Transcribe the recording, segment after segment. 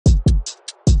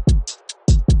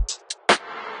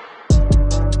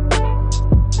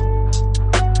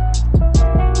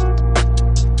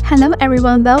Hello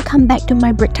everyone, welcome back to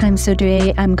MyBrickTime. So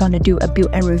today I'm gonna do a build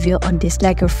and review on this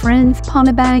LEGO Friends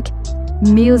Polybag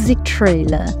music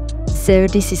trailer. So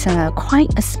this is quite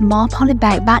a small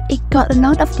polybag, but it got a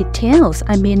lot of details.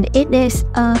 I mean, it is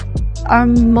a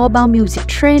mobile music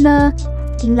trailer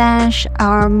slash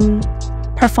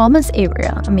performance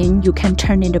area. I mean, you can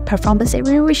turn into performance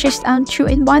area, which is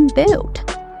 2-in-1 build.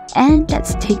 And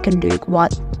let's take a look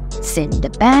what's in the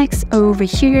bags over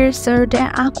here. So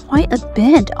there are quite a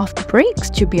bit of bricks,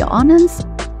 to be honest.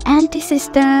 And this is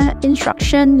the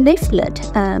instruction leaflet.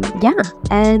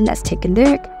 And let's take a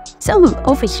look. So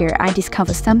over here, I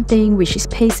discovered something which is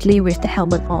Paisley with the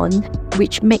helmet on,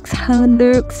 which makes her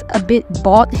look a bit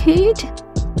bald-head.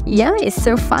 Yeah, it's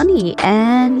so funny.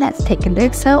 And let's take a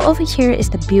look. So over here is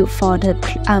the build for the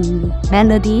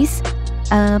melodies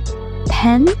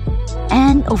pen.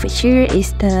 And over here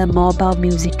is the mobile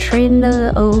music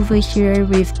trailer over here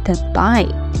with the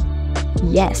bike.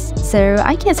 Yes, so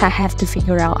I guess I have to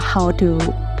figure out how to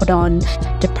put on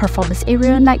the performance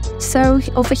area like so.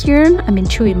 Over here, I'm in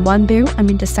 2-in-1 build. I'm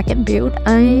in the second build.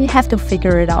 I have to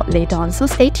figure it out later on, so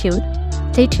stay tuned.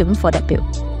 Stay tuned for that build.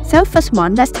 So first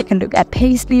one, let's take a look at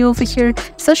Paisley over here.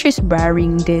 So she's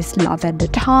wearing this lavender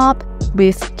top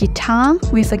with a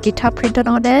guitar printed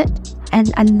on it. And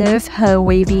I love her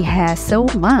wavy hair so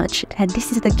much. And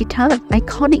this is the guitar,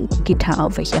 iconic guitar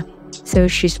over here. So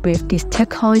she's with this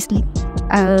turquoise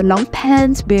long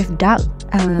pants with dark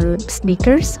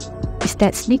sneakers. Is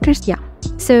that sneakers? Yeah.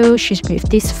 So she's with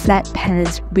this flat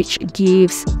pants, which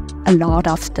gives a lot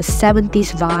of the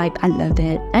 70s vibe. I love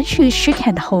it. And she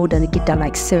can hold the guitar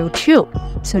like so too.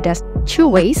 So there's two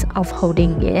ways of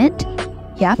holding it.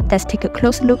 Yeah, let's take a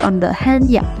close look on the hand.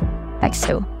 Yeah, like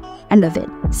so. I love it.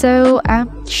 So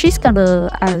she's gonna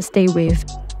stay with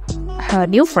her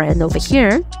new friend over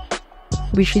here,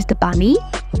 which is the bunny.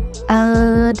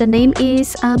 The name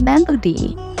is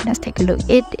Melody. Let's take a look.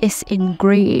 It is in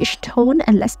grayish tone,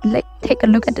 and let's take a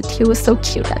look at the tail. So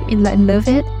cute. I mean, I love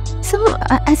it. So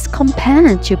as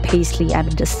compared to Paisley, I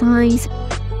mean the size,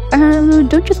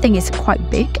 don't you think it's quite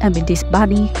big? I mean this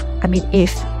bunny. I mean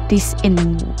if this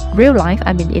in real life,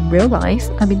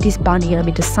 this bunny,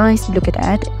 the size, look at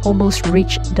that, almost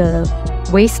reach the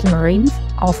waistline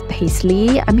of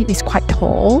Paisley. I mean, it's quite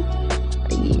tall.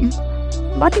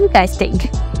 What do you guys think?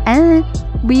 And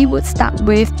we would start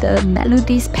with the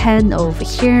Melody's pen over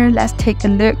here. Let's take a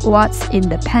look what's in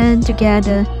the pen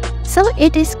together. So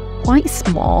it is quite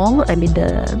small. I mean,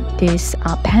 this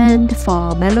pen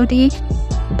for Melody,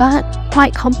 but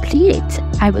quite complete,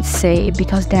 I would say,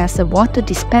 because there's a water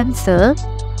dispenser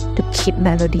to keep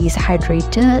Melodies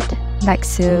hydrated, like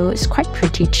so. It's quite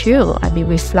pretty too. I mean,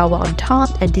 with flower on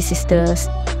top, and this is the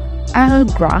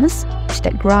grass. Is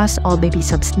that grass or maybe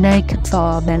some snack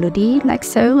for Melody, like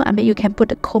so? I mean, you can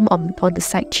put a comb on the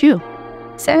side too.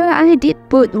 So I did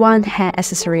put one hair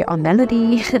accessory on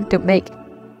Melody to make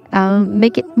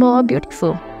it more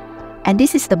beautiful. And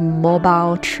this is the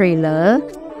mobile trailer.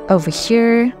 Over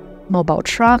here, mobile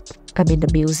truck, the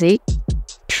music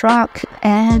truck.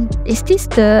 And is this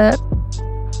the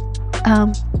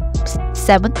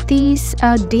 70s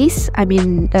disc?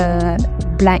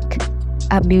 Black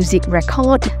music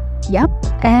record. Yep.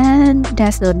 And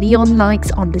there's the neon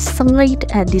lights on the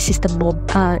side. And this is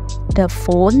the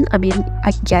phone.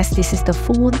 I guess this is the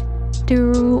phone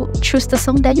to choose the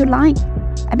song that you like.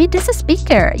 There's a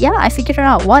speaker. Yeah, I figured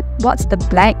out what's the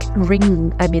black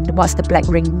ring. What's the black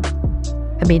ring?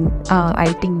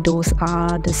 I think those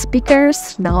are the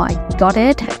speakers. Now I got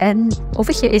it. And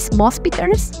over here is more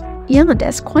speakers. Yeah,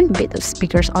 there's quite a bit of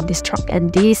speakers on this truck.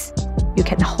 And this, you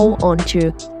can hold on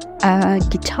to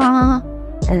guitar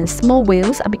and small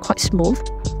wheels. Quite smooth,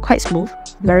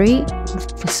 very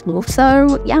smooth.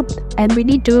 So yeah, and we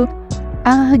need to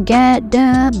get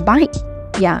the bike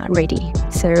ready.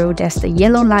 So there's the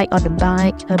yellow light on the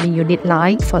bike. You need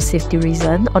light for safety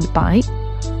reason on the bike.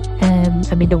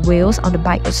 And the wheels on the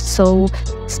bike is so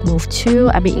smooth too.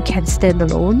 It can stand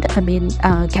alone.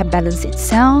 Can balance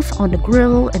itself on the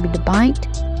ground. The bike.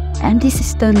 And this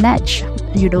is the latch,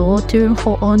 to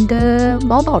hold on the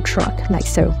mobile truck, like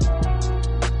so.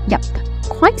 Yep,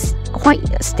 quite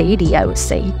steady, I would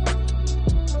say.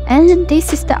 And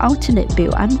this is the alternate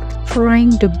build. I'm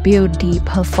trying to build the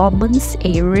performance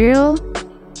area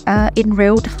in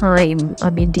real time.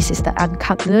 This is the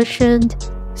uncut version.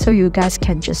 So you guys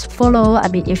can just follow.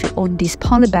 If you own this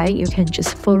polybag, you can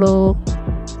just follow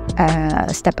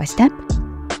step by step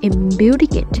in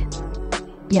building it.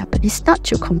 Yeah, but it's not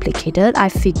too complicated. I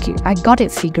got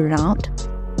it figured out.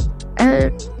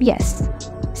 Yes.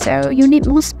 So you need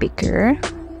more speaker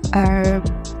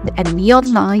and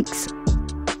neon lights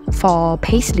for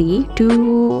Paisley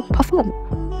to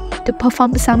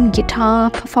perform some guitar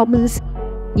performance.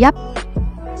 Yep,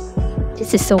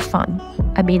 this is so fun.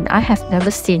 I mean, I have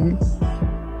never seen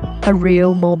a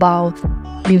real mobile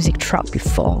music truck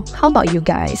before. How about you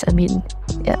guys? I mean,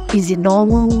 is it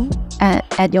normal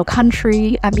at your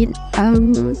country? I mean,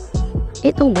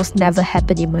 it almost never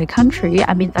happened in my country.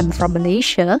 I mean, I'm from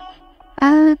Malaysia.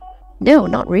 No,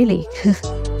 not really.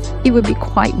 It would be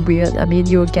quite weird. I mean,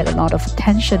 you'll get a lot of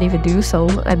attention if you do so.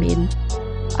 I mean,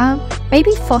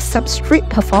 maybe for some street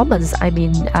performance, I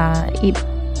mean,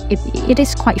 it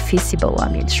is quite feasible.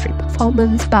 I mean, street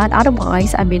performance, but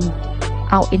otherwise, I mean,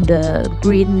 out in the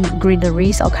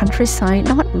greeneries or countryside,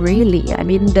 not really. I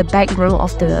mean, the background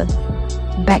of the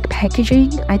bag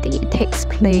packaging, I think it takes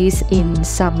place in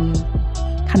some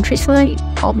countryside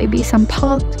or maybe some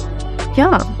park.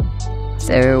 Yeah.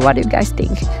 So what do you guys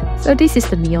think? So this is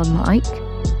the neon light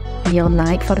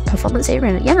for the performance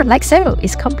area. Yeah, like so,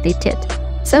 it's completed.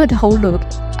 So the whole look,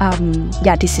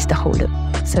 yeah, this is the whole look.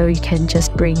 So you can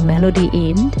just bring melody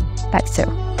in, like so.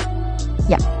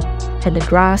 Yeah, and the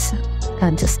grass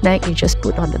and the snack you just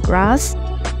put on the grass.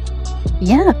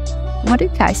 Yeah, what do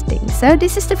you guys think? So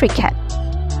this is the recap.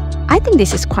 I think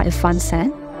this is quite a fun set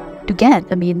to get.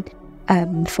 I mean,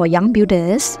 for young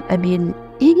builders, I mean,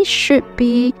 it should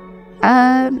be,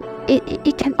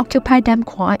 it can occupy them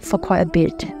for quite a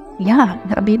bit. Yeah,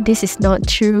 I mean, this is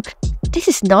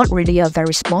not really a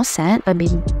very small set. I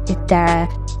mean, if there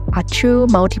are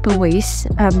multiple ways,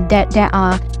 there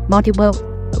are multiple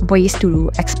ways to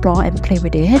explore and play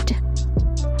with it.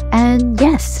 And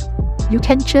yes, you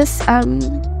can just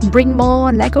bring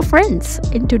more LEGO friends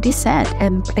into this set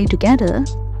and play together.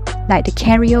 Like the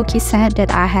karaoke set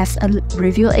that I have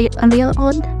reviewed earlier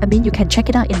on. I mean, you can check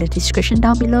it out in the description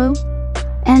down below.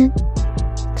 And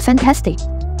fantastic.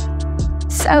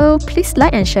 So please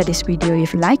like and share this video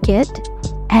if you like it.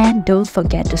 And don't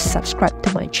forget to subscribe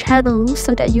to my channel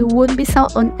so that you won't miss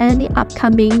out on any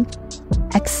upcoming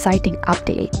exciting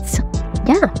updates.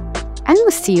 Yeah, I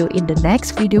will see you in the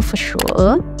next video for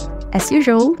sure. As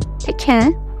usual, take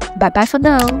care. Bye bye for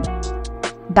now.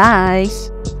 Bye.